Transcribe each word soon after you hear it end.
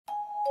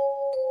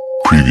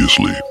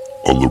Previously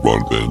on the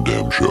Ron Van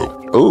Dam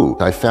Show. Ooh,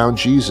 I found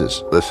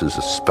Jesus. This is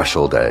a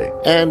special day.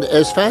 And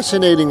as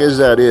fascinating as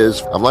that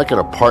is, I'm like an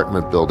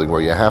apartment building where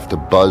you have to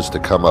buzz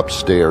to come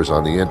upstairs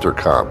on the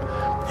intercom.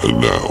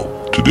 And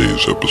now,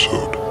 today's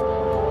episode.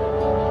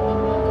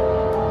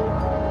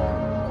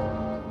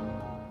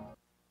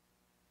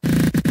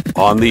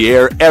 On the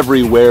air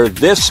everywhere,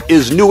 this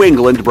is New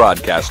England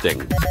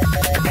Broadcasting.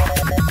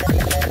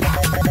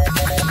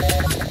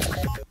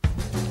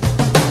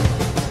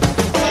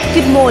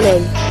 Good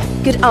morning,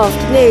 good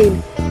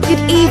afternoon, good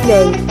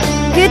evening,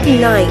 good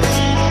night.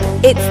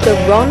 It's the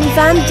Ron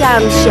Van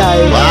Dam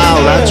Show.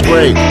 Wow, that's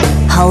great.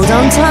 Hold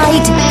on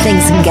tight,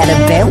 things can get a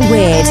bit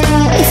weird,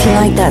 if you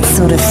like that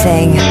sort of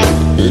thing.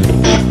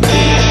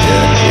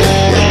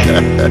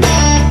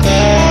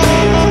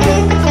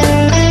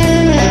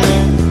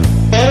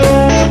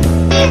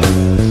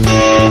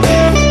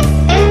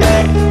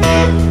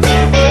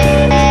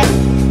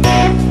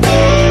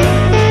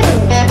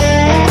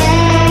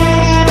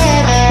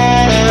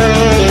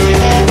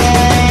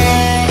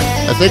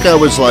 I think I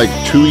was like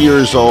 2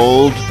 years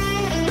old.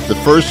 The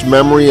first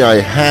memory I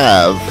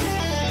have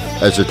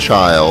as a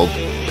child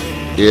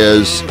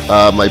is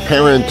my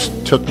parents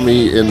took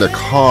me in the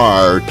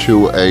car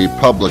to a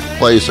public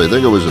place. I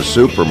think it was a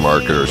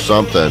supermarket or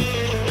something.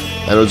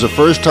 And it was the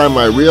first time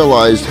I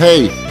realized,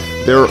 hey,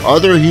 there are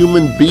other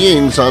human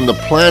beings on the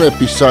planet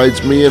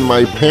besides me and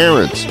my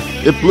parents.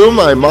 It blew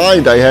my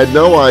mind. I had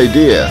no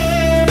idea.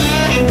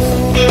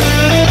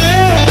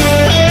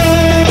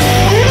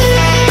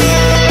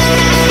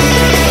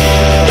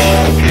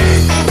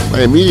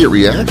 My immediate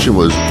reaction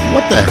was,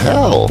 what the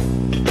hell?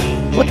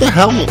 What the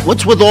hell?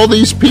 What's with all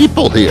these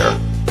people here?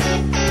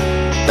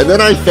 And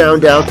then I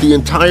found out the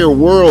entire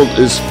world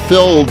is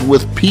filled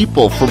with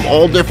people from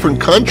all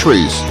different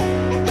countries.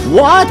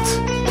 What?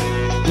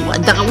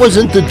 That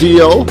wasn't the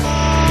deal.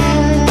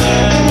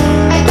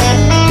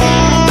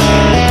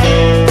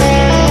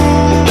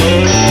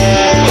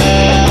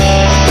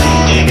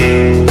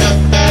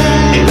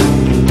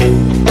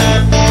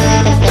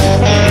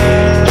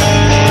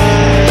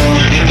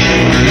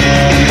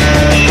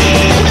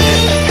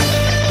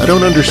 I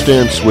don't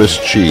understand Swiss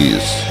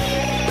cheese.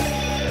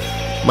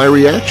 My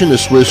reaction to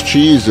Swiss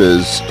cheese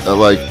is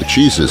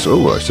cheeses.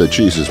 Oh, I said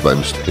cheeses by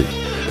mistake.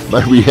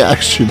 My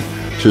reaction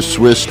to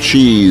Swiss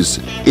cheese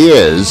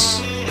is,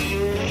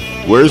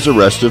 where's the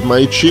rest of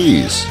my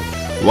cheese?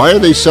 Why are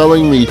they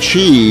selling me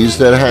cheese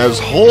that has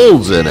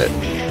holes in it?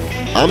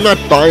 I'm not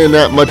buying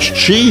that much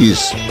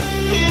cheese.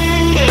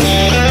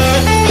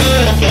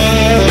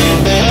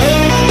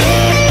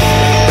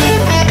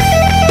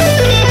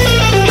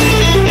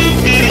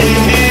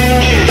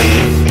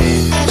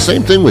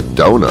 Same thing with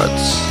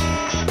donuts.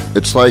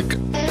 It's like,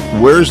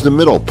 where's the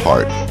middle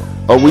part?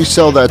 Oh, we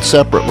sell that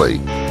separately.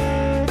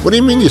 What do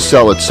you mean you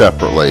sell it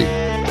separately?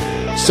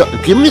 So,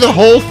 give me the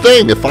whole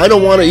thing. If I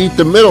don't want to eat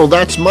the middle,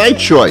 that's my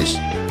choice.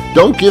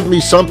 Don't give me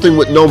something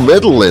with no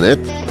middle in it.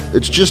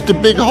 It's just a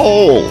big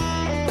hole.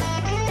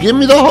 Give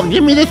me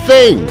the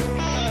thing.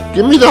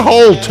 Give me the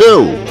hole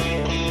too.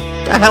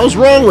 The hell's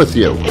wrong with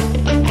you?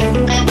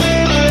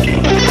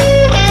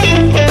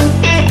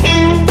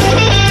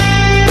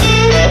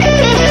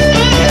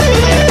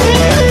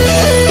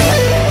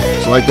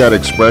 Like that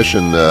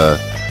expression,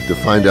 to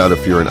find out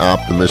if you're an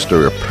optimist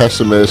or a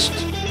pessimist,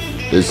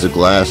 is the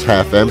glass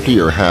half empty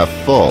or half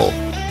full?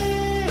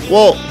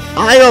 Well,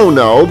 I don't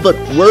know, but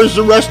where's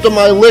the rest of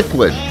my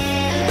liquid?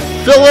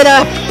 Fill it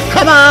up!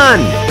 Come on!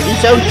 Be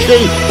so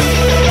cheap!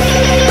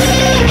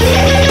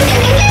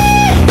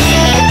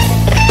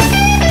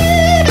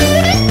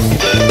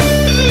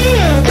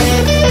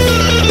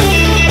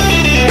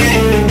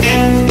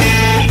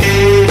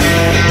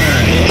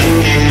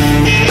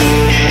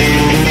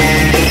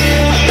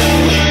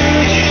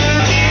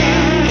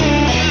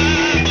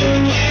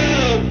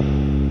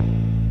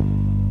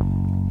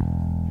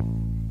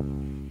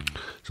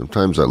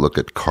 Sometimes I look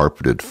at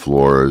carpeted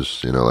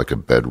floors, like a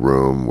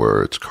bedroom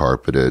where it's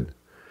carpeted,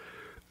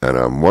 and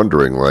I'm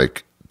wondering,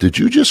 did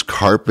you just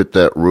carpet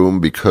that room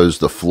because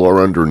the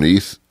floor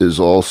underneath is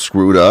all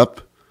screwed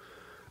up?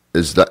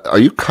 Are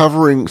you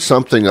covering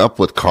something up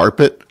with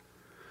carpet?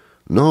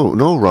 No,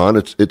 Ron,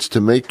 it's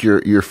to make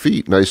your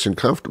feet nice and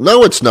comfortable.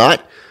 No, it's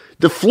not.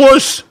 The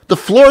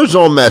floor's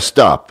all messed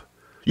up.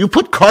 You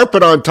put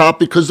carpet on top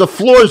because the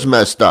floor's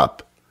messed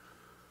up.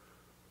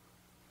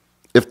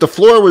 If the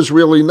floor was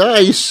really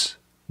nice,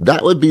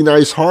 that would be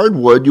nice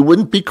hardwood. You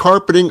wouldn't be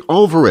carpeting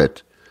over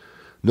it.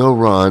 No,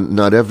 Ron,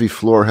 not every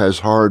floor has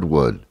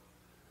hardwood.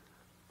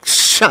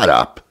 Shut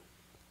up.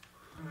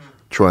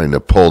 Trying to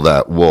pull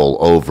that wool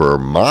over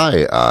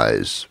my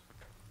eyes.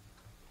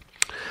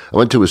 I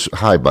went to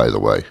hi, by the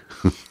way.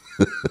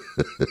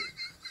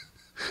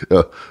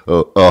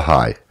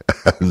 Hi.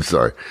 I'm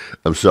sorry.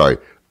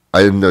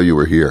 I didn't know you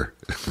were here.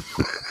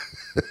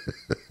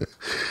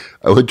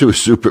 I went to a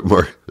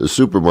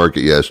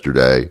supermarket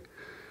yesterday,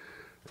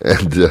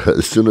 and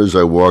as soon as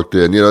I walked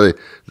in,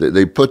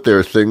 they put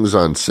their things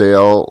on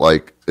sale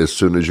as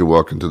soon as you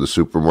walk into the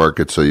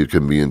supermarket so you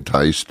can be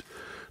enticed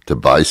to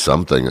buy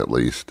something at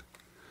least.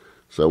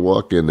 So I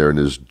walk in there in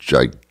this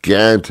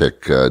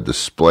gigantic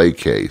display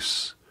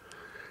case,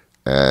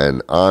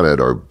 and on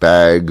it are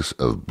bags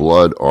of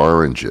blood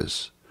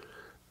oranges.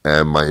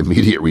 And my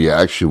immediate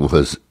reaction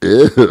was,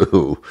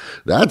 ew,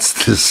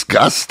 that's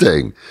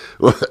disgusting.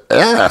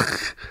 Ugh,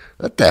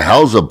 what the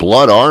hell's a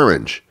blood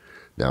orange?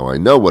 Now, I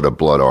know what a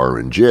blood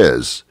orange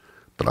is,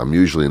 but I'm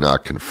usually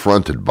not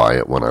confronted by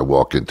it when I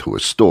walk into a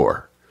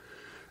store.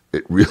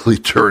 It really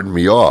turned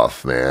me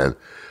off, man.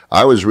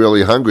 I was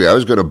really hungry. I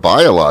was going to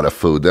buy a lot of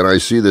food. Then I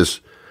see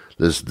this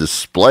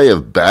display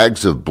of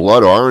bags of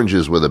blood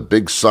oranges with a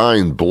big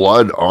sign,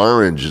 blood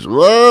oranges.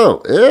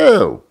 Whoa,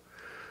 ew.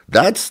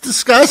 That's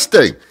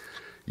disgusting.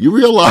 You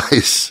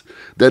realize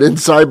that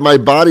inside my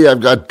body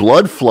I've got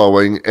blood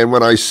flowing, and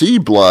when I see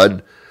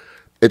blood,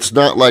 it's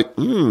not like,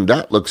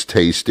 that looks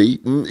tasty.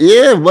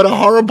 Yeah, what a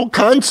horrible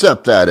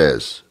concept that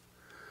is.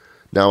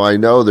 Now, I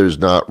know there's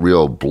not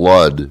real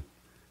blood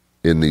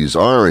in these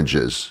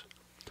oranges,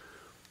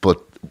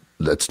 but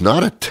that's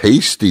not a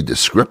tasty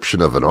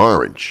description of an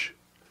orange.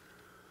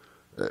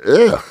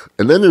 Ugh.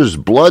 And then there's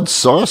blood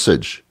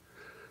sausage.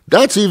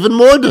 That's even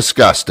more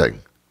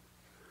disgusting,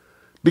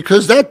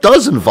 because that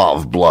does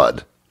involve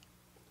blood.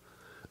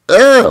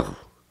 Ugh.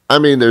 I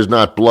mean, there's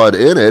not blood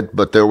in it,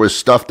 but there was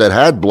stuff that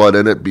had blood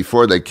in it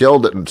before they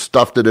killed it and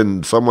stuffed it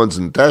in someone's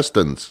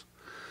intestines.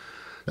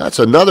 That's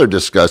another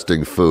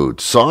disgusting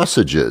food.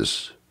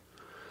 Sausages.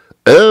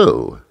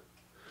 Ew.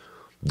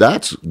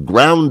 That's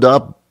ground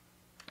up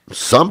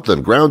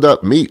something, ground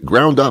up meat,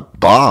 ground up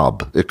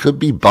Bob. It could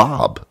be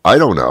Bob. I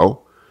don't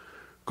know.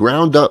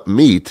 Ground up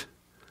meat,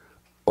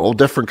 all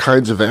different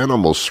kinds of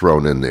animals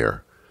thrown in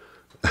there.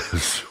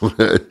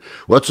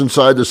 What's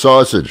inside the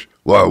sausage?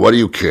 Well, what do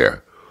you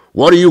care?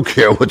 What do you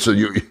care? What do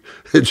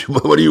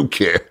you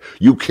care?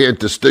 You can't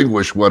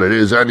distinguish what it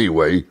is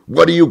anyway.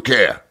 What do you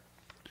care?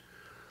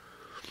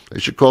 They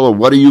should call it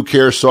what do you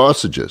care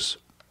sausages.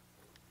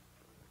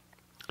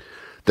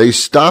 They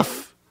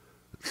stuff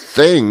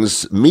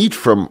things, meat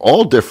from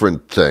all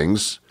different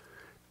things,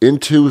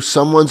 into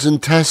someone's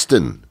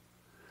intestine.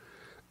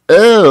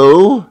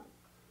 Ew.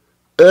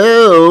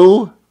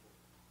 Ew.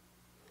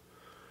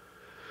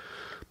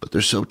 But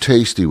they're so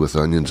tasty with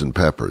onions and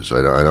peppers.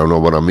 I don't know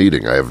what I'm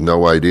eating. I have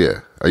no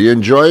idea. Are you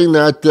enjoying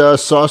that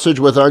sausage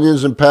with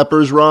onions and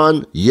peppers,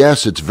 Ron?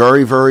 Yes, it's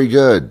very, very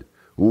good.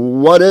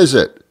 What is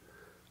it?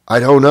 I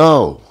don't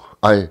know.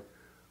 I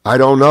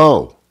don't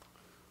know.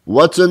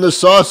 What's in the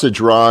sausage,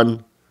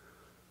 Ron?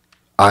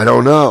 I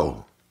don't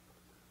know.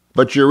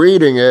 But you're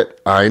eating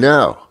it. I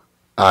know.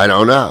 I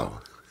don't know.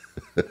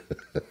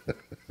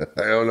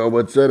 I don't know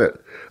what's in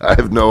it. I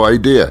have no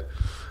idea.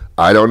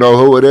 I don't know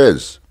who it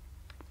is.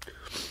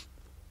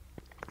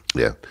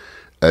 Yeah,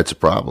 that's a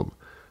problem.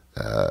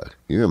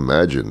 You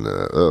imagine,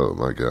 oh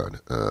my God,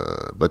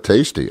 but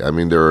tasty. I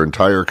mean, there are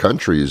entire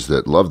countries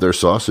that love their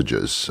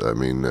sausages. I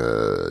mean,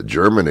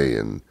 Germany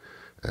and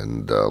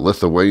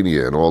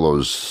Lithuania and all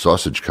those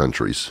sausage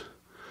countries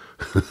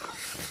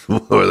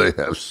where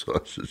they have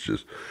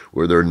sausages,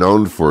 where they're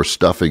known for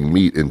stuffing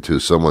meat into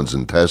someone's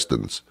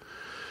intestines.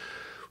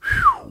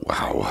 Whew,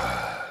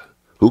 wow.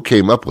 Who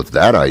came up with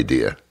that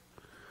idea?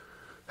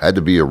 Had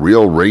to be a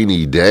real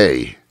rainy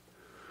day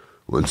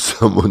when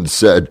someone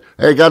said,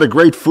 hey, I got a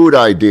great food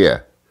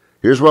idea.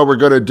 Here's what we're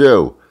going to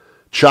do.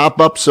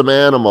 Chop up some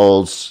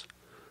animals,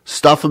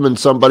 stuff them in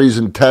somebody's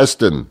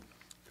intestine,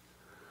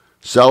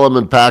 sell them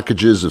in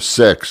packages of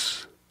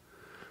 6.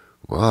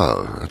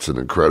 Wow, that's an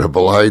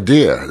incredible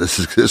idea.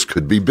 This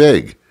could be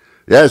big.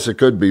 Yes, it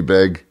could be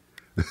big.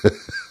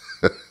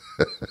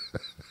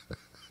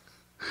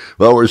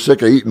 Well, we're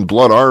sick of eating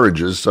blood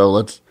oranges, so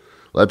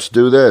let's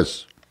do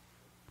this.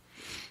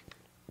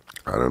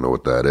 I don't know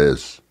what that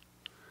is.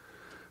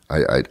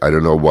 I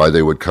don't know why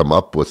they would come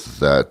up with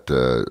that.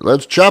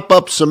 Let's chop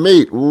up some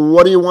meat.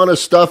 What do you want to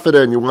stuff it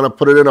in? You want to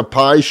put it in a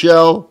pie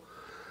shell?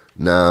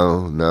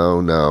 No.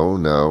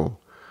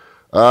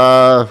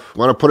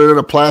 Want to put it in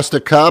a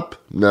plastic cup?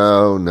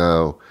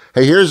 No.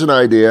 Hey, here's an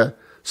idea.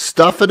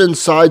 Stuff it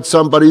inside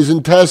somebody's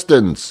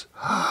intestines.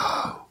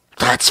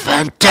 That's a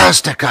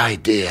fantastic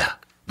idea.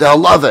 They'll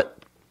love it.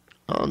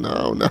 Oh,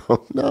 no.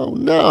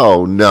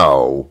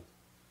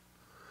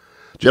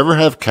 Did you ever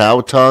have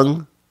cow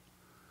tongue?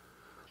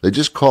 They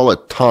just call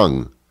it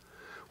tongue.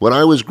 When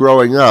I was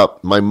growing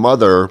up, my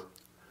mother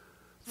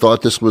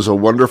thought this was a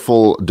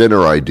wonderful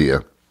dinner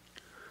idea.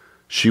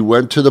 She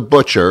went to the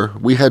butcher.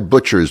 We had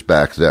butchers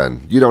back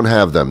then. You don't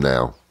have them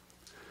now.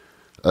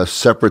 A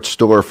separate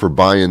store for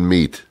buying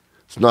meat.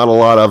 There's not a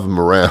lot of them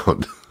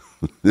around.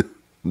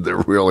 They're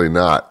really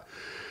not.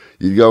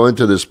 You go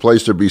into this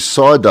place, there'd be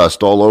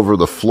sawdust all over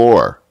the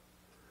floor.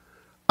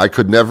 I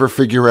could never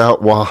figure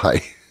out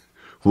why.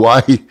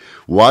 Why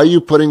are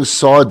you putting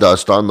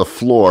sawdust on the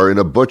floor in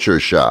a butcher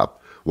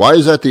shop? Why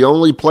is that the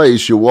only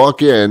place you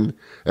walk in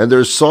and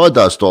there's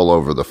sawdust all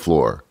over the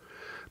floor?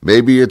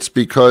 Maybe it's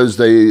because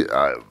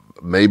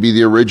maybe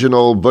the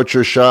original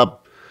butcher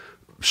shop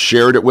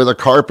shared it with a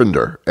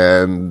carpenter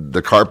and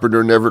the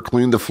carpenter never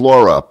cleaned the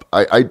floor up.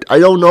 I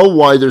don't know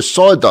why there's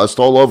sawdust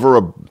all over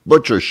a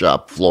butcher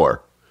shop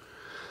floor.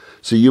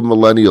 See, you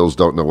millennials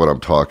don't know what I'm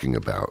talking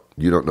about.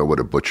 You don't know what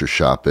a butcher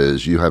shop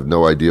is. You have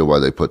no idea why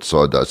they put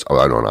sawdust. Oh,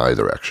 I don't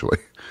either, actually.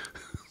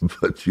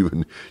 But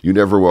you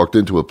never walked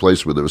into a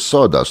place where there was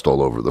sawdust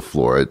all over the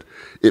floor.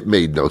 It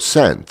made no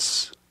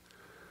sense.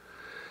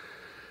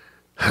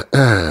 God,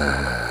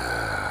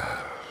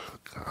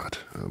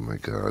 oh my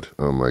God,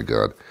 oh my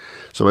God.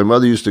 So my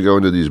mother used to go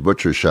into these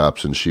butcher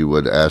shops and she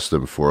would ask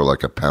them for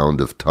like a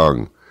pound of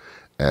tongue.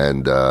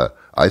 And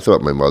I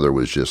thought my mother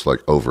was just like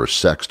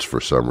oversexed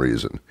for some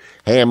reason.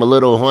 Hey, I'm a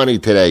little horny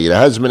today. Your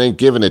husband ain't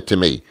giving it to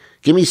me.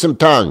 Give me some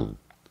tongue.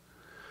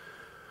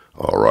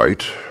 All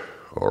right,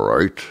 all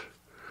right.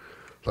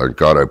 Thank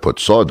God I put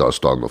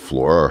sawdust on the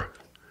floor.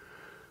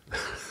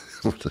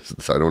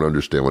 I don't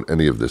understand what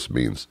any of this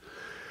means.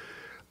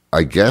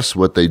 I guess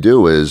what they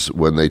do is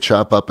when they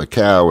chop up a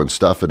cow and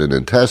stuff it in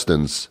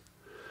intestines,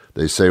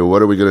 they say, well,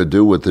 what are we going to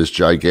do with this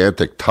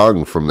gigantic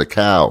tongue from the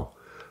cow?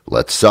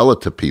 Let's sell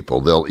it to people.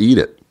 They'll eat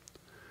it.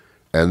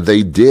 And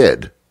they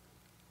did.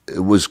 It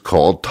was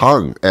called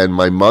tongue. And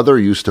my mother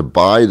used to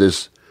buy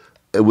this.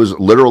 It was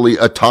literally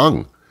a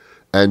tongue.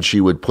 And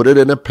she would put it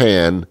in a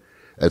pan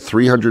at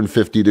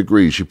 350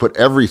 degrees. She put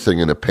everything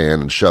in a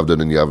pan and shoved it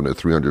in the oven at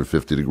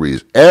 350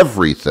 degrees.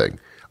 Everything.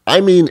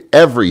 I mean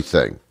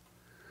everything.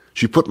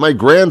 She put my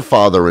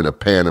grandfather in a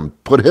pan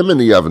and put him in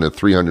the oven at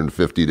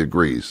 350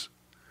 degrees.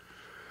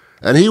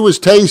 And he was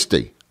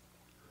tasty.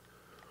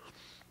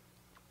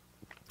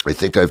 I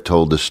think I've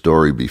told this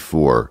story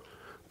before,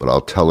 but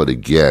I'll tell it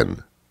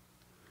again.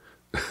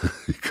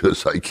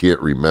 Because I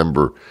can't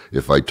remember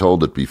if I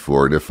told it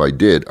before, and if I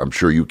did, I'm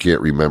sure you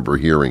can't remember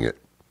hearing it.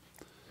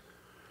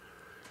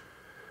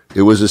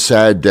 It was a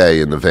sad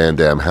day in the Van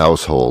Dam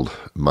household.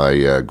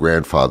 My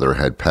grandfather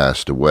had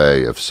passed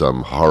away of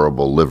some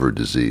horrible liver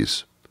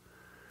disease.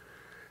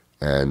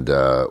 And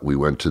we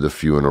went to the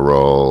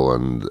funeral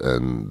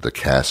and the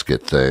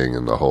casket thing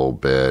and the whole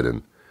bit,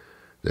 and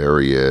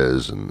there he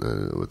is and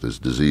with his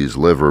diseased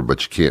liver,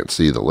 but you can't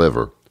see the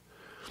liver.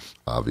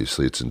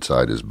 Obviously, it's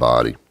inside his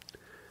body.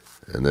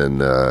 And then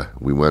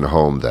we went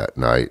home that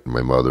night.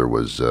 My mother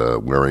was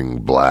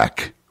wearing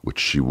black, which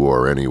she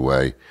wore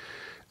anyway.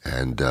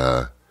 And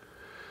here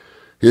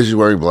she's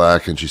wearing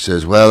black, and she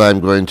says, well, I'm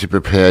going to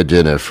prepare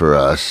dinner for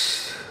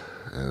us.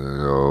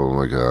 And, oh,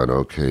 my God,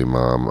 okay,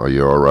 Mom, are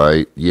you all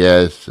right?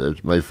 Yes,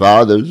 my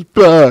father's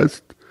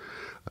passed,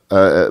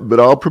 but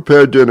I'll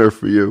prepare dinner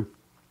for you.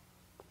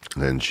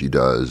 And she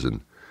does,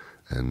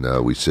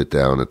 and we sit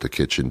down at the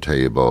kitchen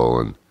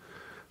table,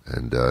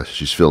 and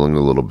she's feeling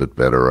a little bit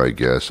better, I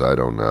guess, I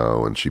don't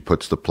know, and she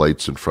puts the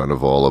plates in front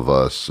of all of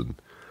us, and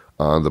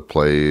on the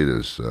plate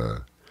is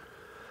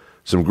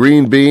some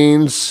green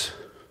beans,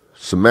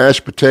 some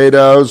mashed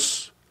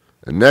potatoes,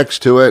 and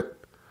next to it,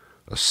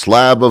 a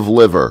slab of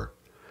liver.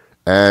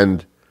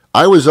 And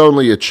I was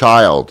only a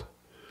child,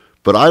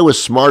 but I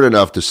was smart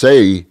enough to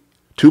say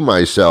to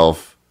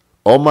myself,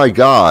 oh my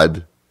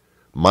God,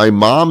 my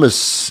mom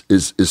is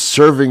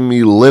serving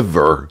me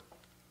liver.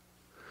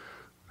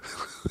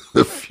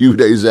 A few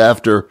days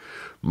after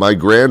my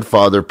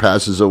grandfather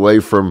passes away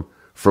from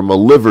a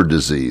liver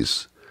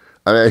disease.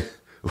 And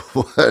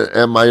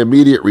my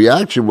immediate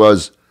reaction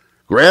was,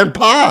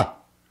 Grandpa!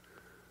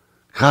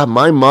 God,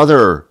 my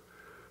mother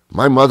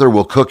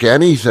will cook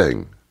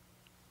anything.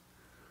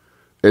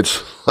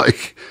 It's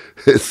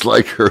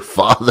like her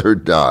father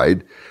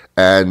died,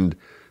 and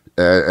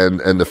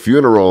the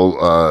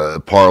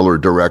funeral parlor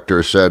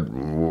director said,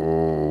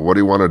 "What do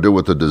you want to do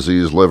with the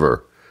diseased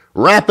liver?"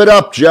 Wrap it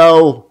up,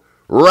 Joe.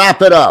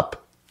 Wrap it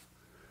up.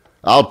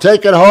 I'll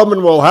take it home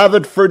and we'll have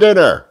it for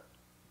dinner.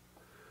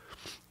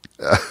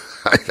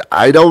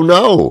 I don't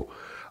know.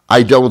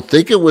 I don't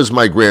think it was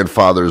my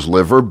grandfather's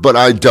liver, but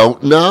I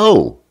don't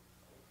know.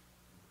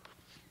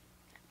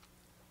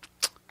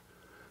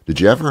 Did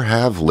you ever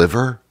have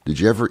liver? Did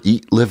you ever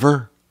eat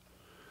liver?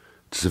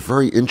 It's a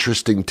very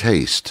interesting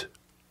taste.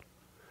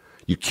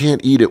 You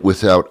can't eat it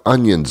without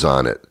onions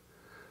on it.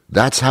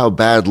 That's how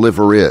bad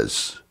liver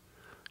is.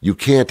 You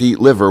can't eat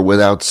liver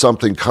without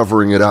something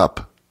covering it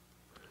up.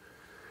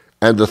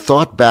 And the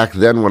thought back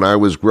then when I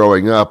was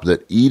growing up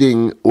that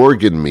eating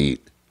organ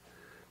meat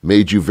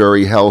made you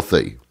very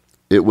healthy.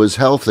 It was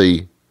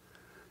healthy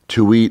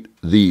to eat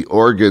the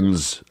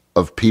organs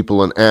of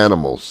people and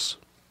animals.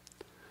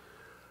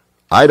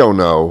 I don't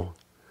know.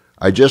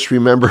 I just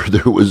remember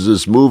there was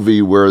this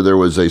movie where there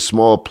was a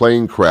small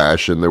plane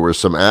crash and there were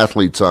some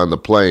athletes on the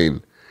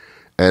plane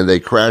and they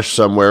crashed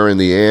somewhere in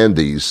the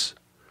Andes,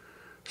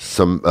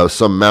 some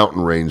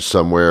mountain range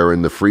somewhere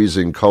in the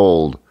freezing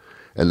cold,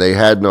 and they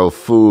had no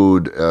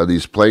food,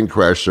 these plane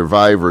crash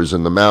survivors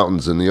in the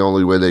mountains, and the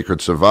only way they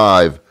could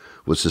survive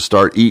was to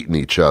start eating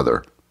each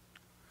other,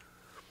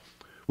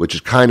 which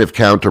is kind of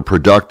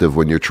counterproductive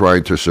when you're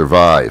trying to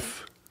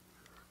survive.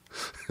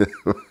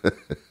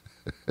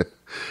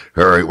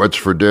 All right, what's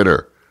for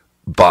dinner?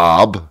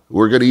 Bob.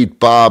 We're going to eat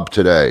Bob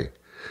today.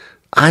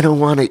 I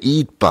don't want to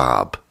eat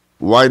Bob.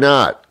 Why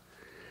not?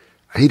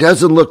 He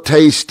doesn't look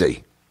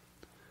tasty.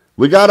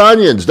 We got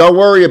onions. Don't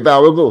worry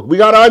about it. We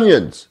got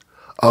onions.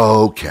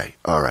 Okay,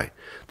 all right.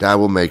 That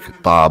will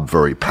make Bob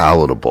very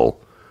palatable.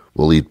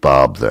 We'll eat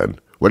Bob then.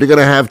 What are you going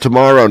to have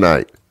tomorrow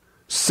night?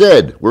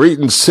 Sid. We're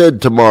eating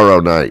Sid tomorrow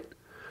night.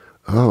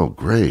 Oh,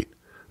 great.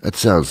 That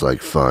sounds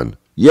like fun.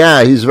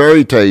 Yeah, he's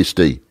very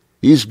tasty.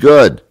 He's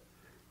good.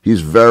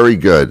 He's very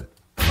good.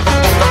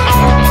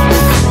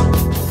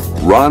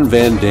 Ron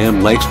Van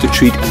Dam likes to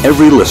treat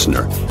every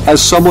listener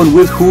as someone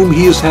with whom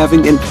he is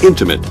having an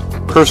intimate,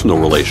 personal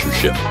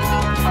relationship.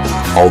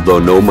 Although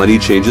no money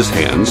changes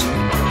hands,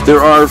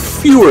 there are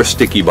fewer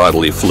sticky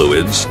bodily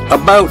fluids,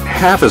 about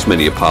half as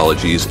many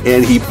apologies,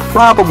 and he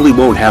probably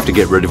won't have to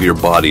get rid of your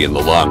body in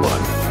the long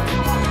run.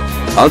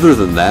 Other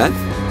than that,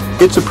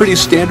 it's a pretty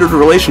standard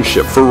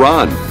relationship for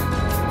Ron.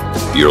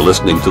 You're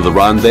listening to The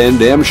Ron Van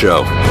Dam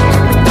Show.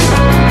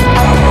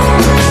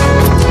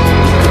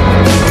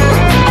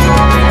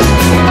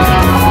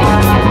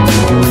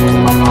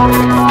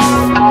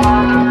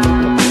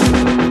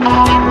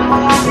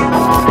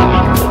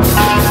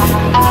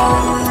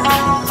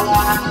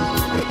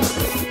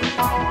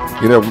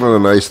 You know, one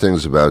of the nice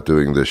things about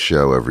doing this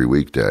show every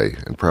weekday,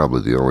 and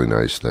probably the only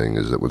nice thing,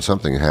 is that when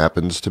something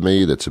happens to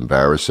me that's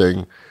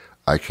embarrassing,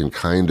 I can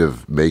kind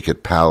of make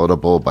it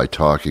palatable by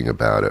talking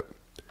about it.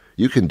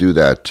 You can do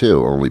that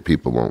too, only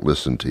people won't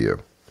listen to you.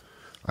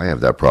 I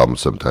have that problem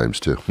sometimes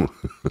too.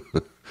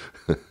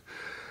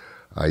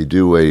 I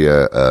do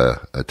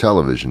a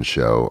television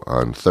show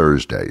on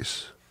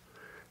Thursdays,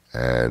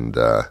 and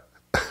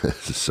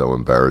this is so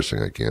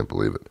embarrassing, I can't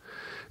believe it.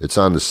 It's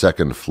on the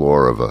second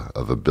floor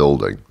of a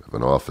building, of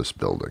an office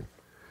building.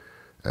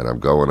 And I'm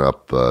going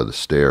up the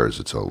stairs.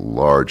 It's a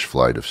large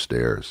flight of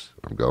stairs.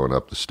 I'm going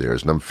up the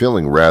stairs, and I'm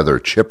feeling rather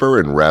chipper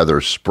and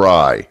rather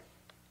spry.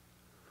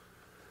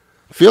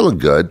 Feeling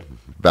good.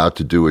 About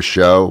to do a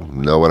show.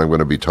 Know what I'm going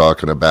to be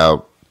talking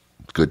about.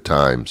 Good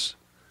times.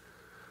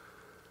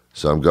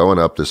 So I'm going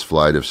up this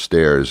flight of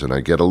stairs, and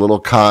I get a little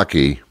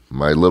cocky.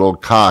 My little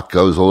cock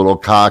goes a little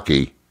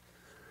cocky.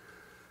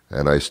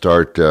 And I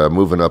start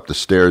moving up the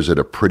stairs at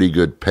a pretty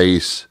good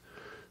pace,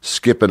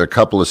 skipping a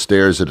couple of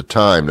stairs at a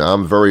time. Now,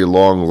 I'm very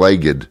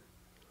long-legged,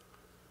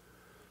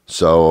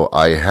 so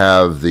I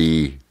have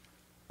the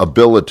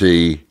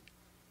ability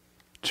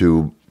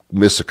to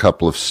miss a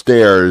couple of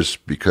stairs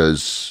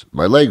because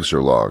my legs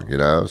are long, you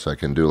know, so I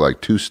can do like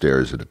 2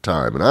 stairs at a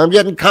time. And I'm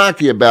getting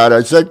cocky about it.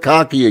 I said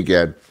cocky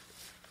again.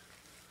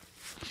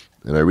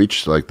 And I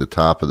reach like the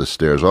top of the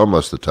stairs,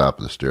 almost the top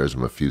of the stairs.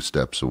 I'm a few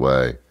steps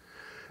away.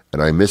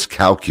 And I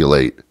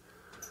miscalculate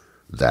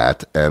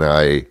that, and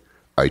I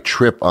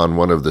trip on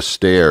one of the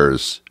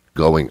stairs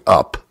going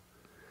up,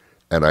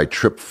 and I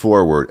trip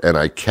forward, and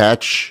I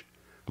catch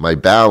my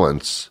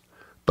balance,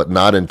 but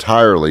not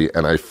entirely,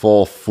 and I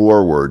fall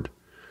forward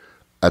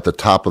at the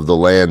top of the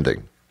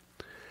landing.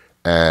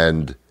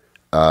 And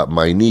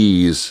my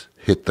knees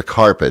hit the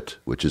carpet,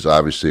 which is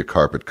obviously a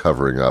carpet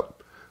covering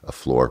up a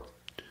floor,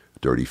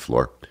 dirty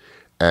floor.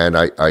 And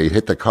I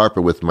hit the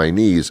carpet with my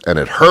knees, and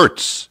it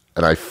hurts.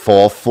 And I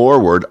fall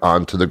forward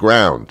onto the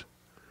ground,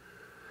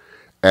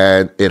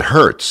 and it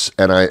hurts.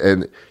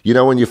 And you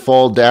know, when you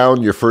fall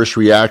down, your first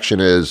reaction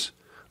is,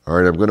 all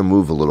right, I'm going to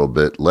move a little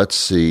bit. Let's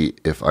see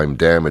if I'm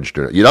damaged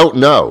or not. You don't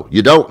know.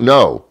 You don't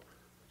know.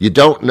 You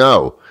don't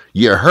know.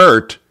 You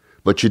hurt,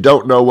 but you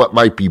don't know what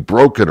might be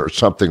broken or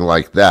something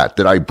like that.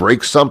 Did I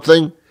break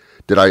something?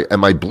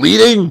 Am I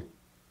bleeding?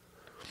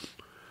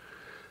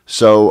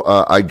 So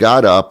I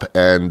got up,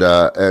 and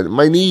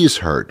my knees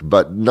hurt,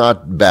 but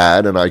not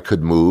bad, and I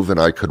could move, and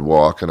I could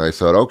walk, and I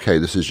thought, okay,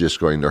 this is just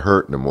going to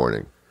hurt in the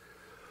morning.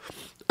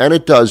 And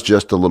it does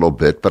just a little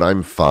bit, but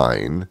I'm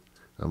fine.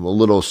 I'm a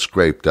little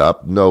scraped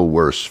up, no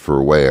worse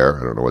for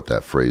wear. I don't know what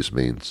that phrase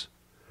means.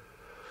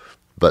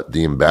 But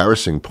the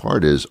embarrassing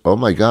part is, oh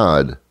my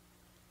God,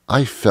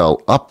 I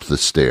fell up the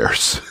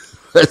stairs.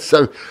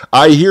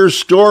 I hear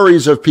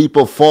stories of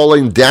people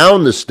falling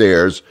down the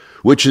stairs,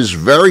 which is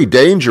very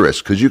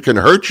dangerous because you can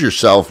hurt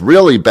yourself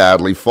really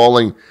badly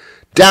falling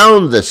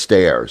down the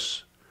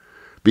stairs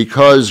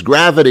because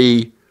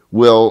gravity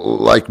will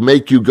like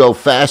make you go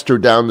faster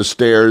down the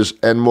stairs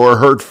and more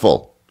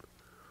hurtful.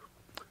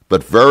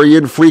 But very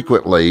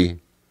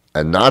infrequently,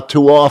 and not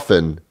too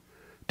often,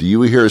 do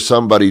you hear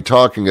somebody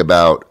talking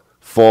about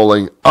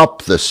falling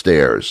up the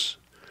stairs.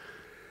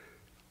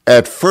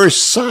 At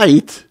first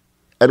sight,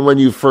 and when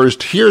you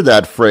first hear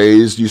that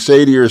phrase, you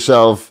say to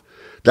yourself,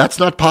 that's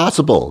not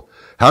possible.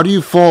 How do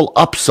you fall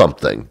up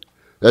something?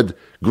 That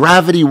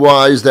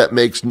gravity-wise, that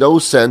makes no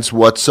sense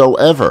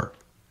whatsoever.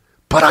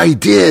 But I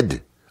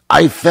did.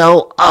 I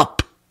fell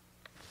up.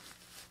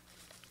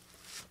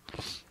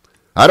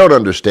 I don't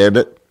understand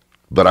it,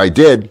 but I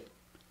did.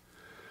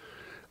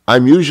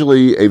 I'm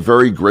usually a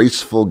very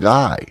graceful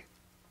guy.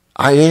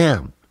 I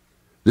am.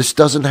 This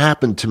doesn't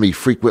happen to me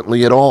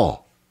frequently at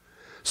all.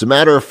 As a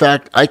matter of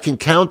fact, I can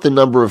count the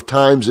number of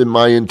times in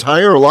my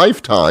entire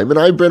lifetime, and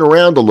I've been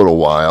around a little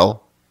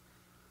while.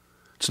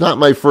 It's not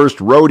my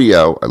first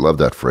rodeo. I love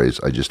that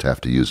phrase. I just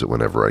have to use it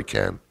whenever I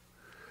can.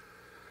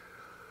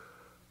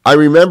 I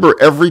remember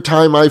every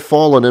time I've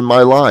fallen in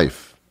my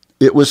life.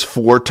 It was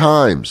 4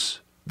 times.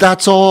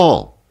 That's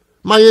all.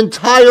 My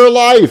entire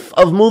life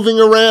of moving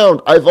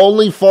around, I've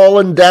only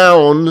fallen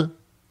down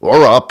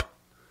or up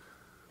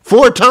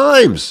 4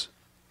 times.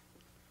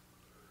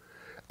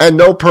 And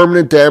no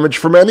permanent damage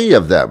from any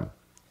of them.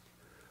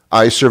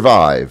 I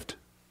survived.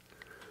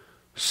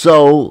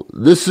 So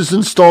this is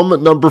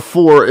installment number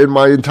 4 in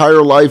my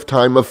entire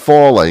lifetime of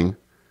falling.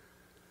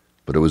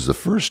 But it was the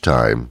first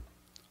time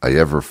I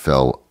ever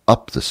fell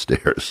up the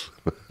stairs.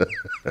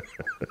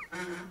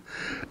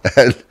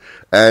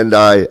 and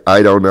I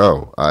don't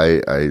know.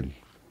 I'm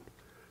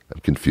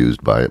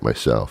confused by it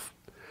myself.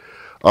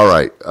 All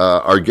right,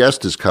 our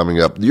guest is coming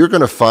up. You're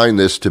going to find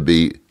this to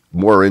be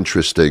more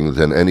interesting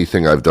than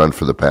anything I've done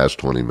for the past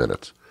 20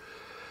 minutes.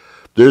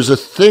 There's a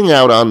thing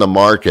out on the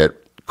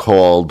market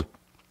called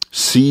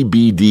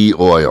CBD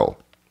oil.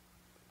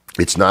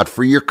 It's not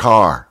for your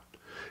car.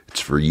 It's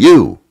for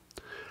you.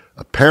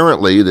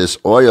 Apparently, this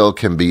oil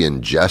can be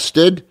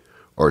ingested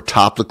or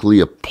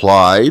topically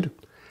applied,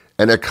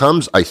 and it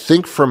comes, I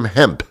think, from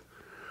hemp,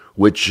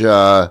 which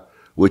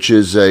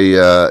is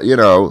a,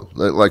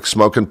 like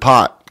smoking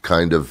pot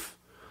kind of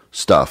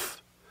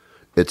stuff.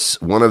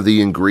 It's one of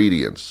the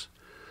ingredients.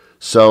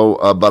 So,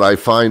 but I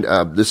find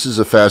this is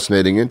a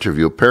fascinating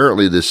interview.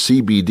 Apparently, this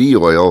CBD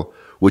oil,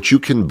 which you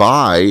can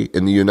buy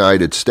in the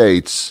United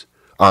States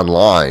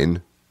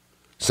online,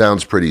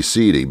 sounds pretty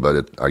seedy,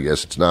 but I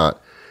guess it's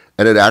not.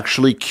 And it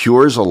actually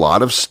cures a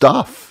lot of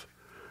stuff.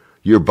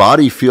 Your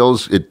body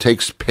feels it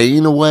takes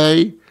pain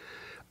away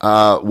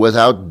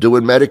without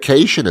doing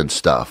medication and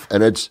stuff.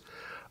 And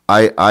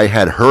I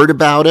had heard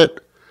about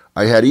it.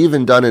 I had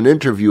even done an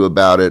interview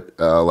about it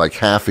like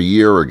half a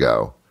year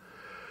ago.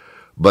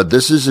 But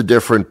this is a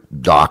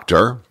different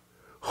doctor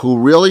who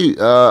really,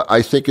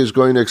 I think, is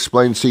going to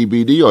explain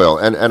CBD oil.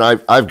 And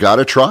I've got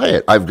to try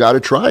it. I've got to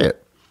try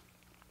it.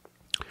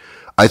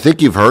 I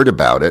think you've heard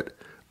about it.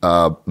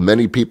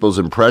 Many people's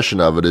impression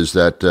of it is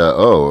that,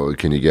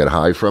 can you get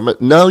high from it?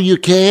 No, you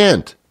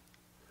can't.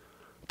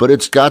 But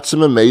it's got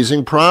some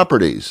amazing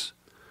properties.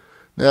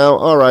 Now,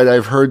 all right,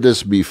 I've heard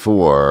this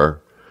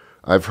before.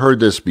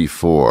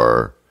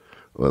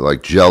 Well,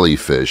 like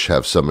jellyfish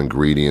have some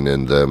ingredient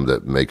in them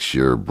that makes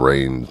your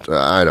brain,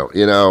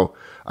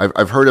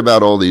 I've heard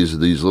about all these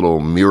little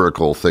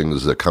miracle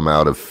things that come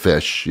out of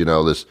fish.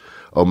 This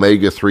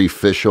omega-3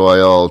 fish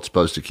oil, it's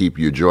supposed to keep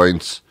your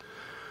joints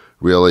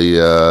really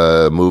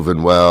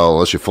moving well,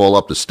 unless you fall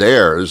up the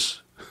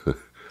stairs,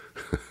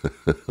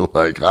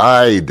 like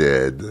I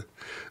did.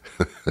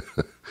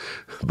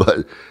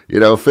 But,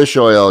 fish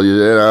oil,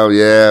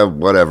 yeah,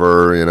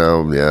 whatever,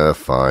 yeah,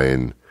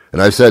 fine.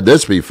 And I've said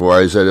this before.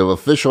 I said, if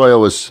fish oil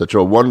was such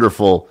a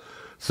wonderful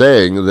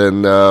thing,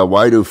 then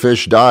why do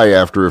fish die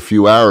after a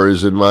few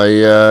hours in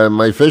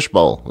my fish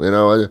bowl?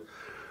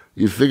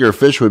 You'd figure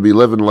fish would be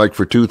living like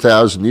for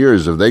 2,000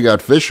 years. If they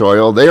got fish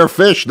oil, they are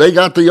fish. They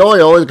got the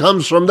oil. It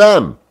comes from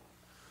them.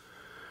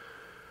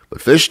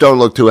 But fish don't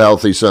look too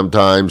healthy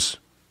sometimes.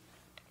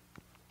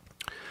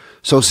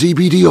 So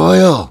CBD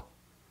oil.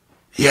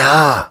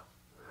 Yeah.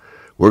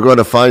 We're going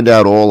to find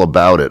out all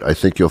about it. I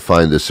think you'll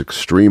find this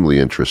extremely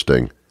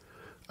interesting.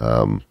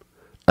 And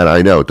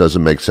I know it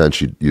doesn't make sense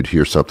you'd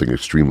hear something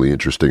extremely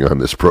interesting on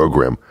this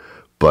program.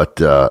 But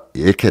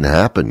it can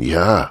happen,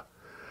 yeah.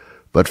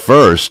 But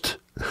first,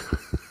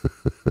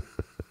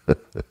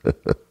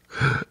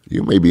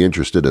 you may be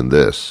interested in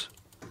this.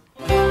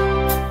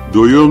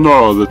 Do you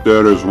know that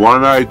there is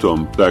one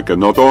item that can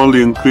not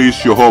only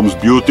increase your home's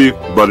beauty,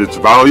 but its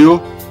value?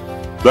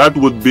 That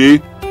would be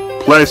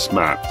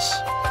placemats.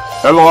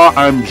 Hello,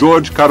 I'm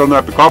George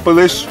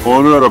Karonapikopoulos,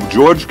 owner of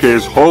George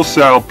K's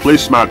Wholesale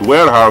Placemat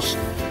Warehouse,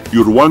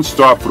 your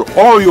one-stop for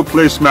all your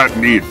placemat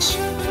needs.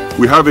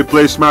 We have a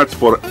placemat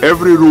for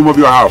every room of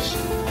your house.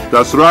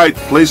 That's right,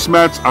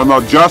 placemats are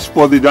not just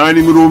for the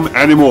dining room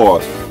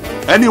anymore.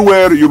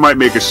 Anywhere you might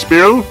make a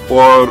spill,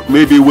 or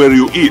maybe where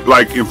you eat,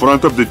 like in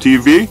front of the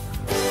TV.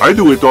 I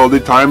do it all the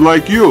time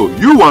like you.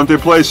 You want a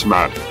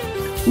placemat.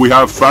 We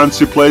have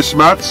fancy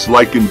placemats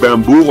like in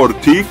bamboo or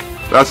teak.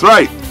 That's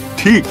right,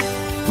 teak.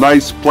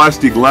 Nice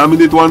plastic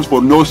laminate ones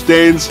for no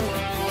stains,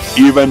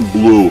 even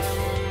blue.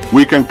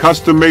 We can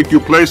custom make you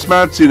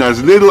placemats in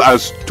as little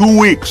as 2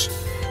 weeks.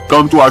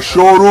 Come to our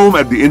showroom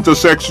at the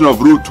intersection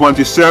of Route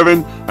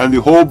 27 and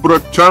the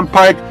Holbrook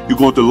Turnpike. You're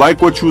going to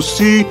like what you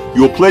see.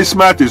 Your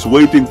placemat is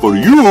waiting for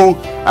you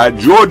at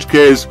George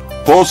K's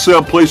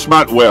Wholesale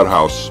Placemat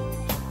Warehouse.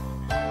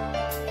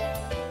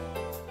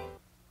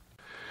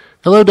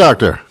 Hello,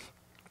 Doctor.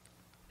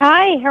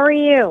 Hi, how are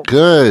you?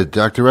 Good.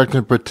 Dr.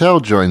 Rachna Patel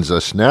joins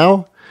us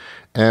now,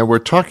 and we're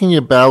talking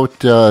about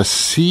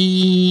CBD,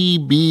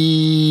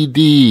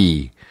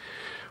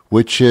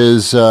 which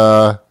is,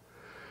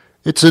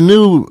 it's a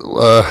new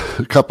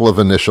couple of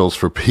initials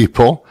for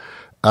people.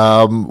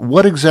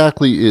 What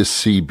exactly is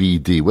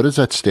CBD? What does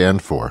that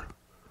stand for?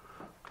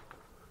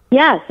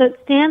 Yeah, so it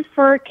stands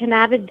for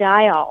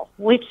cannabidiol,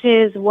 which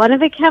is one of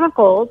the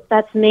chemicals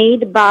that's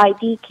made by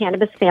the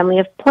cannabis family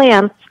of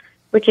plants,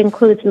 which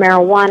includes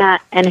marijuana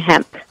and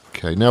hemp.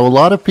 Okay, now a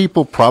lot of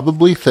people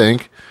probably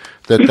think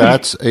that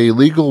that's a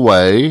legal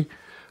way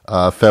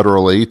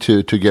federally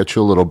to get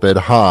you a little bit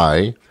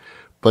high,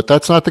 but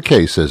that's not the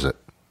case, is it?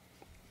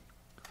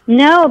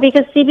 No,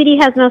 because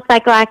CBD has no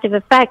psychoactive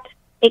effect.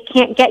 It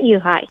can't get you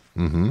high.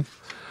 Mm-hmm.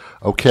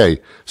 Okay,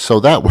 so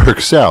that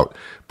works out.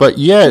 But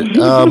yet,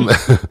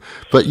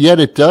 but yet,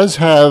 it does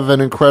have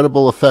an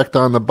incredible effect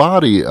on the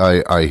body.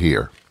 I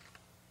hear.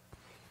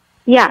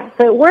 Yeah,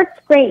 so it works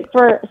great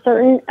for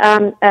certain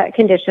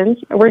conditions.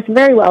 It works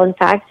very well, in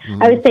fact.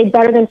 I would say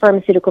better than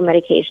pharmaceutical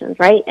medications,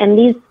 right? And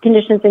these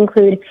conditions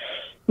include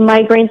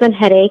migraines and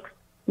headaches,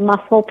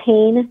 muscle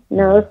pain,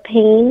 nerve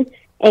pain,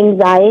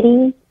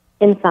 anxiety,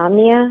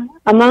 insomnia,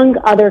 among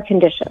other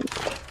conditions.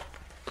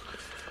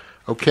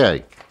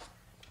 Okay.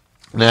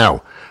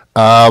 Now,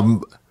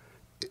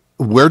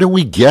 where do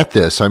we get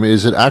this? I mean,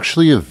 is it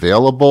actually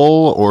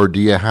available, or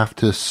do you have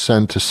to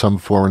send to some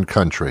foreign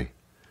country?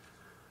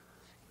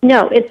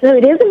 No, it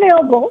is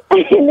available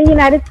in the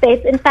United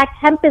States. In fact,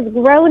 hemp is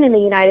grown in the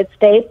United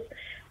States,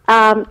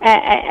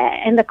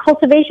 and the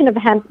cultivation of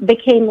hemp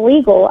became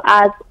legal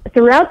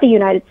throughout the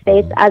United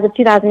States as of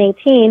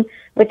 2018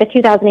 with the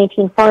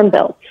 2018 Farm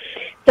Bill.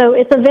 So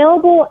it's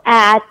available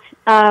at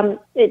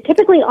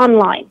typically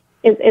online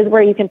is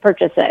where you can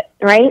purchase it,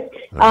 right?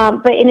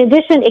 But in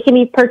addition, it can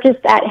be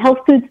purchased at health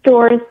food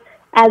stores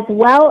as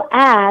well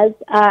as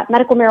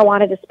medical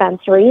marijuana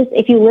dispensaries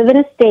if you live in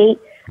a state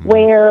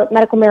where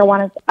medical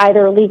marijuana is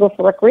either legal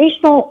for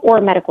recreational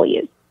or medical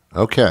use.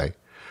 Okay.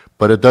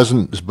 But it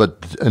doesn't,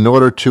 but in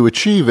order to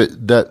achieve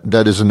it,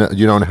 that isn't,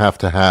 you don't have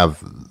to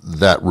have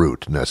that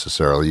route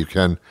necessarily. You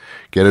can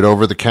get it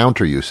over the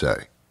counter, you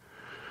say.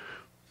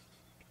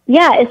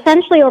 Yeah,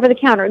 essentially over the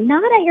counter.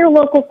 Not at your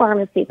local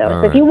pharmacy,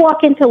 though. So if you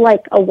walk into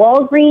like a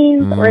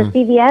Walgreens or a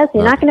CVS,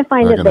 you're not going to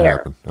find it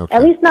there. Okay.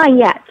 At least not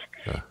yet.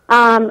 Yeah.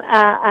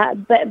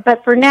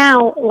 But for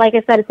now, like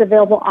I said, it's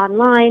available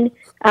online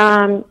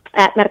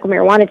at medical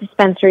marijuana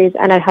dispensaries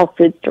and at health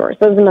food stores.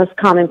 Those are the most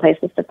common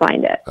places to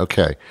find it.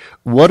 Okay.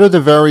 What are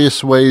the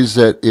various ways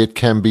that it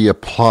can be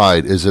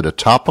applied? Is it a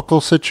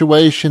topical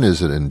situation?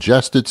 Is it an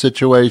ingested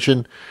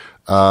situation?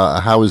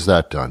 How is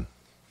that done?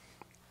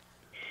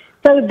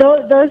 So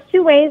those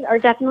two ways are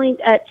definitely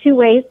two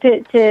ways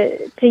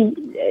to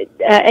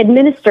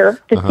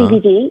administer the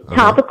CBD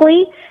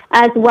topically,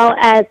 as well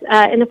as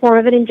in the form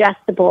of an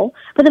ingestible.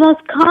 But the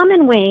most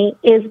common way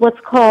is what's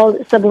called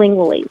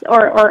sublingually,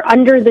 or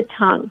under the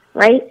tongue,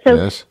 right? So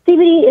yes.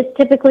 CBD is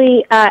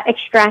typically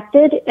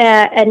extracted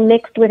and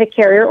mixed with a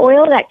carrier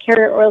oil. That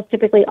carrier oil is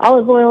typically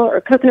olive oil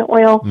or coconut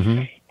oil.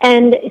 Mm-hmm.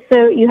 And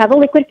so you have a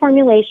liquid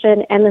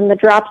formulation, and then the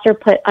drops are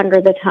put under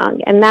the tongue,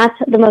 and that's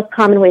the most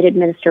common way to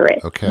administer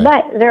it. Okay.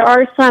 But there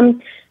are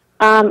some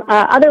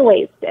other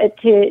ways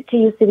to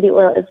use CBD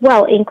oil as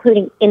well,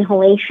 including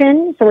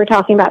inhalation. So we're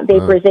talking about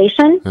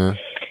vaporization.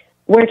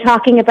 We're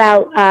talking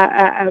about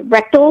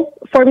rectal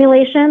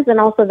formulations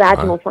and also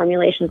vaginal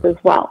formulations as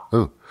well.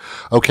 Ooh.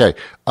 Okay.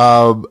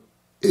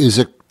 Is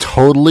it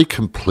totally,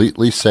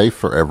 completely safe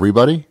for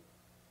everybody?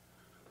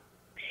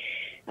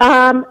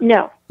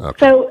 No.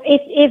 Okay. So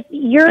if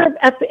you're,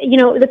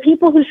 the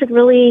people who should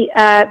really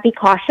be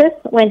cautious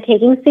when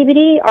taking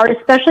CBD are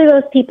especially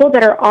those people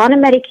that are on a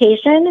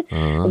medication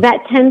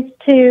that tends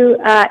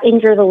to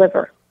injure the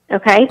liver.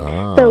 Okay.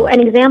 So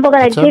an example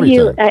that I'd give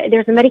you,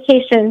 there's a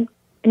medication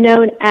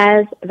known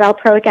as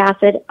valproic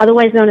acid,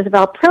 otherwise known as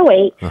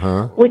valproate,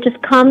 which is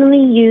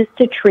commonly used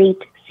to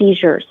treat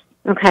seizures.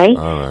 Okay.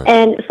 Right.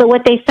 And so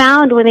what they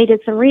found when they did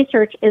some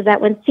research is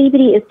that when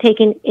CBD is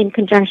taken in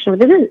conjunction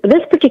with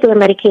this particular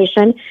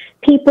medication,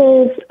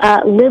 people's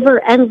liver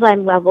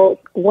enzyme levels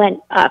went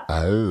up.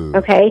 Oh.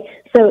 Okay.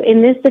 So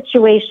in this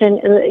situation,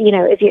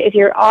 if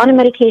you're on a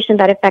medication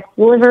that affects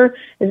the liver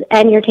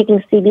and you're taking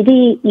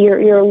CBD,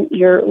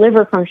 your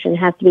liver function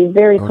has to be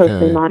very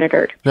closely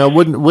monitored. Now,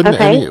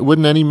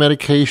 wouldn't any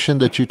medication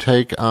that you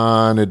take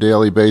on a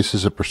daily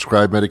basis, a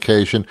prescribed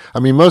medication? I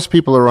mean, most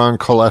people are on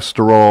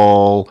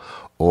cholesterol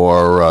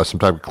or some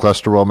type of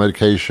cholesterol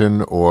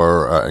medication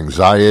or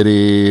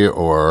anxiety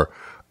or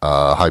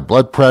high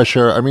blood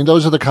pressure. I mean,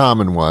 those are the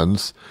common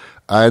ones.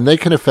 And they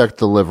can affect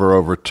the liver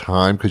over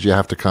time because you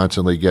have to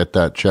constantly get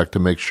that checked to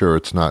make sure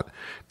it's not.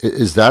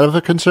 Is that of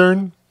a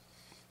concern?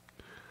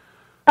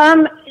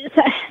 So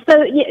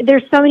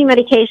there's so many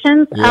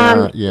medications.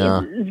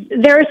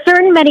 There are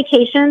certain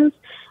medications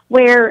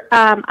where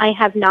I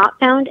have not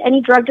found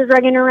any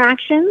drug-to-drug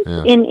interactions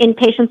in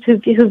patients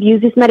who've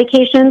used these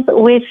medications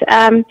with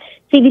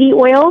CBD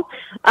oil.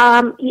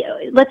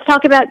 Let's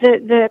talk about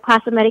the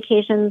class of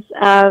medications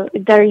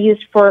that are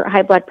used for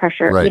high blood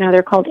pressure. Right.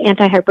 They're called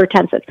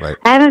antihypertensives. Right.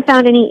 I haven't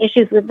found any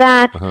issues with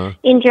that.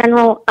 In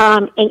general,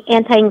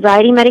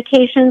 anti-anxiety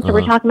medications, so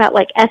we're talking about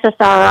like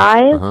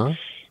SSRIs.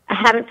 I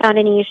haven't found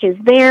any issues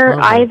there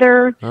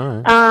either.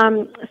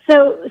 Right.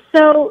 So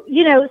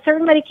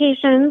certain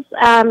medications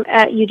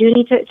you do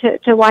need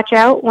to watch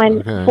out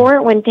when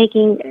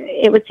taking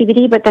it with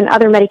CBD, but then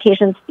other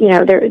medications,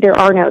 there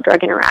are no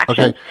drug interactions.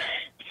 Okay.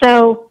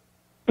 So.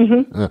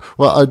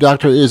 Well,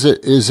 doctor, is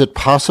it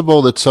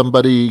possible that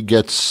somebody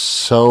gets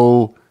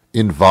so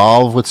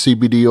involved with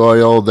CBD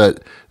oil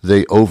that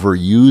they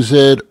overuse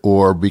it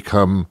or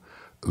become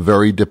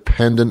very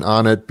dependent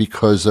on it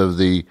because of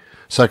the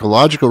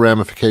psychological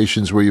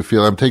ramifications where you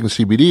feel I'm taking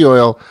CBD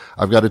oil,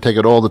 I've got to take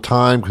it all the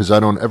time because I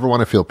don't ever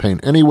want to feel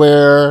pain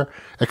anywhere,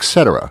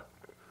 etc.?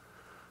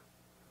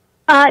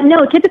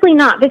 No, typically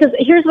not, because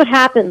here's what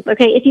happens,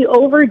 okay? If you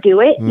overdo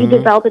it, you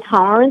develop a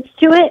tolerance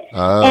to it,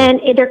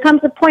 and there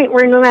comes a point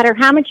where no matter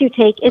how much you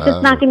take, it's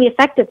just not going to be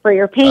effective for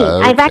your pain.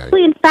 Okay. I've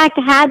actually, in fact,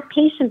 had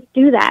patients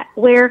do that,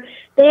 where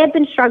they had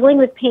been struggling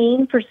with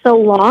pain for so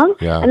long,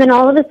 and then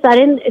all of a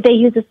sudden they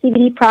use a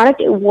CBD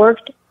product. It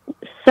worked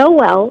so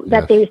well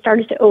that they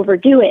started to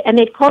overdo it, and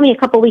they'd call me a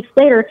couple weeks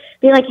later,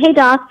 be like, hey,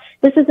 doc,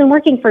 this isn't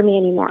working for me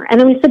anymore. And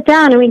then we sit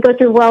down and we go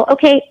through, well,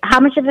 okay, how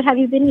much of it have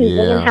you been using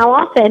and how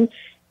often?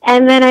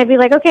 And then I'd be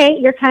like, okay,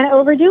 you're kind of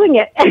overdoing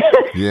it.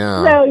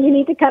 So you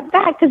need to cut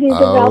back because you've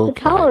developed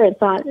a tolerance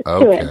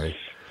to it.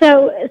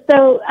 So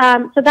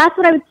that's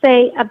what I would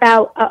say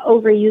about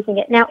overusing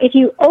it. Now, if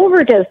you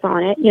overdose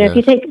on it, if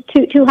you take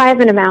too high of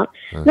an amount,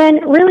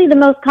 then really the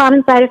most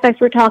common side effects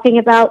we're talking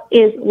about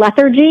is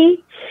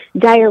lethargy,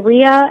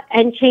 diarrhea,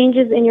 and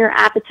changes in your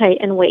appetite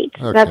and weight.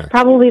 That's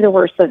probably the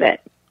worst of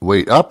it.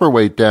 Weight up or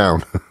weight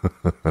down?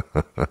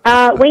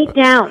 Weight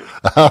down.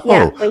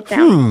 Yeah, weight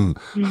down.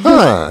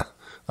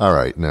 All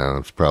right. Now,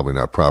 it's probably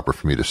not proper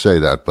for me to say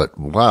that, but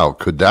wow,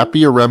 could that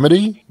be a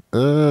remedy?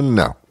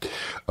 No.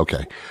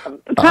 Okay.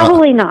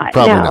 Probably not.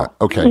 Probably not.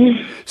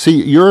 Okay.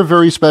 See, you're a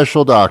very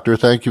special doctor.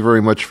 Thank you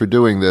very much for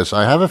doing this.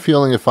 I have a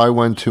feeling if I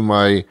went to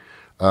my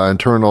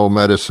internal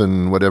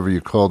medicine, whatever you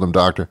call them,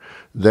 doctor,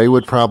 they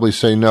would probably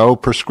say, no,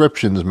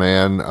 prescriptions,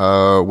 man.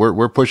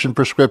 We're pushing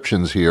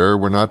prescriptions here.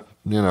 We're not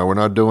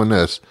doing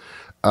this.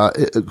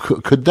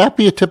 Could that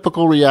be a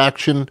typical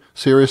reaction?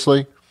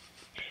 Seriously?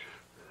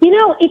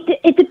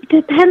 It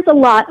depends a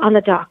lot on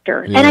the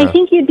doctor. And I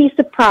think you'd be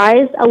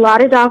surprised. A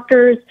lot of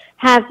doctors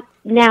have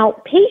now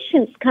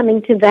patients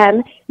coming to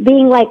them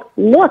being like,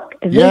 look,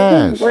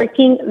 this is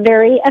working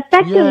very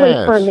effectively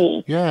for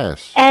me.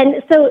 Yes.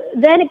 And so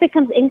then it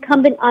becomes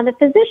incumbent on the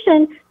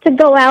physician to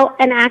go out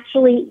and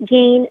actually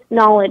gain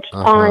knowledge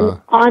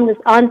on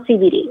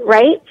CBD,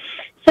 right?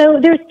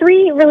 So there's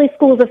three really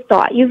schools of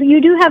thought.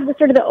 You do have the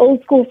sort of the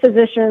old school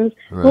physicians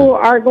who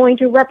are going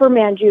to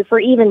reprimand you for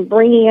even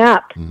bringing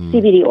up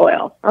CBD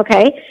oil,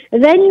 okay?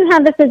 And then you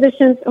have the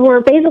physicians who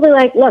are basically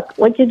like, look,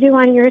 what you do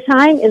on your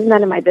time is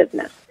none of my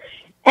business.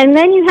 And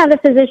then you have the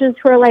physicians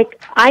who are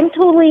like, I'm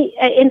totally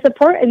in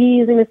support of you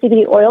using the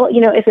CBD oil.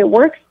 If it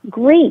works,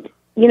 great.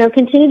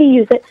 Continue to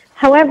use it.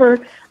 However,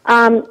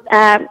 in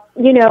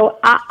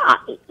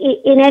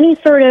any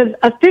sort of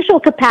official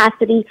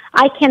capacity,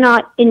 I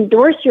cannot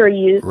endorse your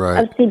use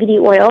of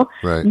CBD oil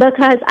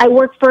because I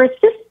work for a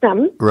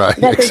system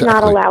that does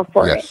not allow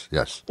for it.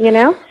 Yes.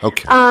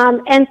 Okay.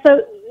 And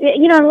so,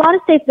 in a lot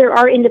of states, there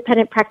are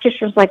independent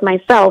practitioners like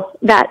myself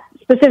that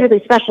specifically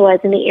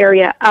specialize in the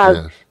area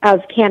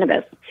of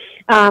cannabis.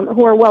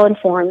 Who are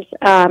well-informed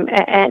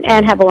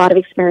and have a lot of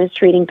experience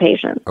treating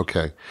patients.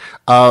 Okay.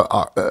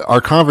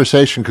 Our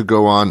conversation could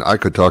go on. I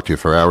could talk to you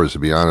for hours, to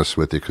be honest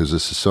with you, because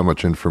this is so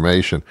much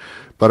information.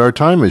 But our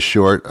time is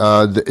short.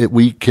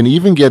 We can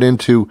even get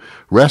into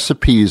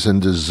recipes and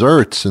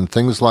desserts and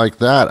things like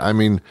that. I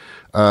mean,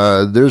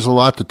 there's a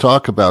lot to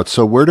talk about.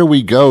 So where do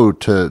we go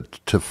to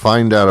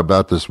find out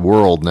about this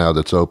world now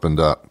that's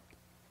opened up?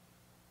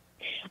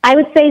 I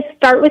would say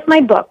start with my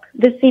book,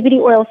 The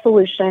CBD Oil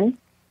Solution.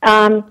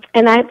 And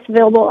that's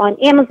available on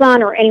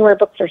Amazon or anywhere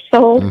books are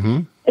sold.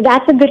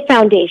 That's a good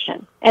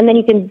foundation. And then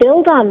you can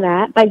build on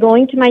that by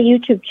going to my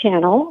YouTube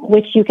channel,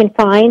 which you can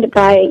find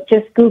by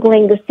just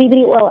Googling the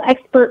CBD Oil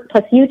Expert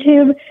plus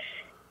YouTube.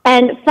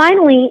 And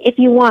finally, if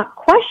you want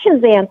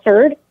questions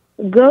answered,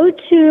 go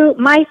to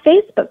my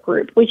Facebook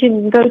group, which you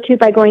can go to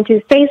by going to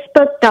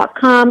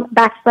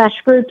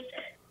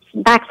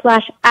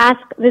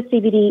facebook.com/groups/Ask the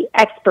CBD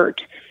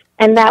Expert.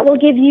 And that will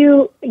give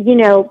you,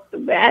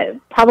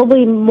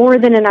 probably more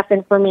than enough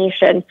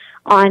information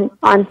on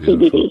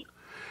CBD.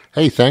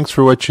 Hey, thanks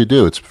for what you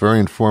do. It's very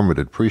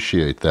informative.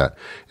 Appreciate that.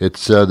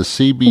 It's the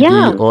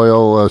CBD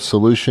Oil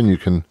Solution. You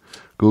can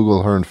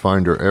Google her and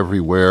find her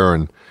everywhere.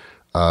 And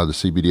the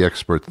CBD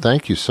Expert,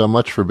 thank you so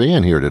much for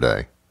being here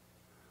today.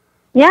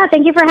 Yeah,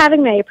 thank you for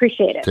having me. I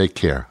appreciate it. Take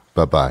care.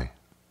 Bye-bye.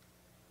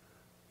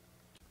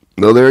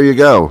 No, there you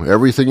go.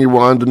 Everything you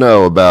wanted to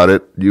know about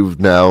it, you've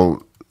now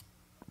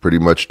pretty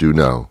much do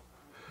know.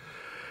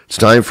 It's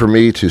time for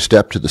me to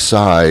step to the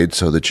side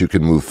so that you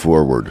can move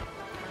forward.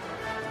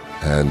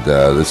 And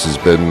this has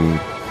been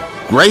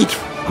great.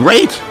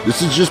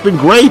 This has just been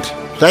great.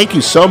 Thank you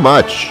so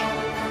much.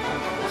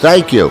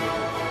 Thank you.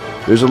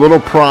 There's a little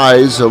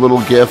prize, a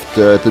little gift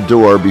at the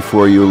door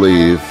before you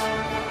leave.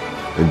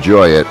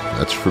 Enjoy it.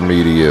 That's from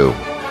me to you.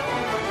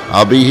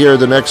 I'll be here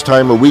the next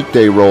time a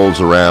weekday rolls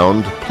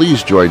around.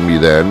 Please join me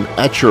then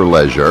at your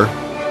leisure.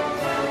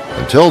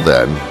 Until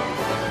then,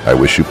 I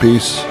wish you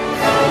peace.